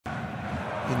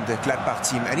in the Gladbach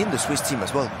team and in the Swiss team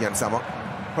as well, Jan Sommer.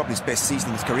 Probably his best season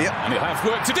in his career. And he'll have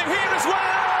work to do here as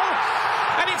well!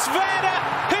 And it's Werder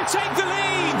who take the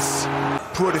leads!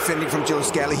 Poor defending from Joe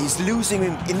Scally. He's losing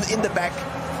him in the back.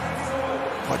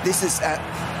 But this is a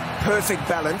perfect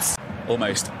balance.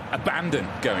 Almost abandon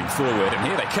going forward, and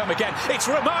here they come again. It's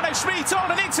Romano Schmid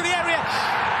on and into the area,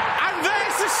 and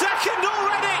there's the second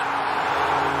already.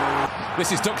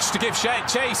 This is Ducksch to give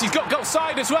chase. He's got goal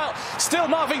side as well. Still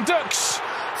Marvin Ducksch.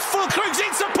 Füllkrug's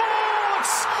in support.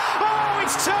 Oh,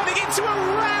 it's turning into a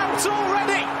rout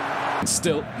already.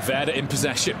 Still Werder in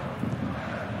possession.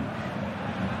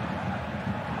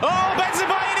 Oh,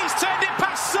 Bensebaini's turned it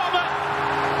past Sommer.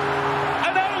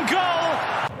 An own goal.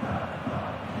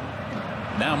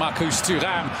 Now Marcus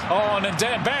Thuram on and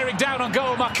bearing down on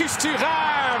goal. Marcus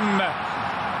Thuram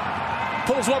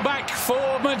pulls one back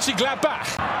for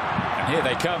Mönchengladbach. And here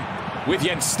they come with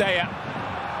Jens Steyer.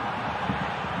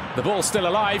 The ball's still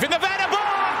alive in the Werder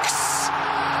box!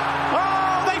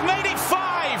 Oh, they've made it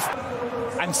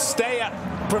 5! And Steyer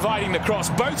providing the cross.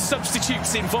 Both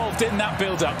substitutes involved in that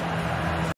build-up.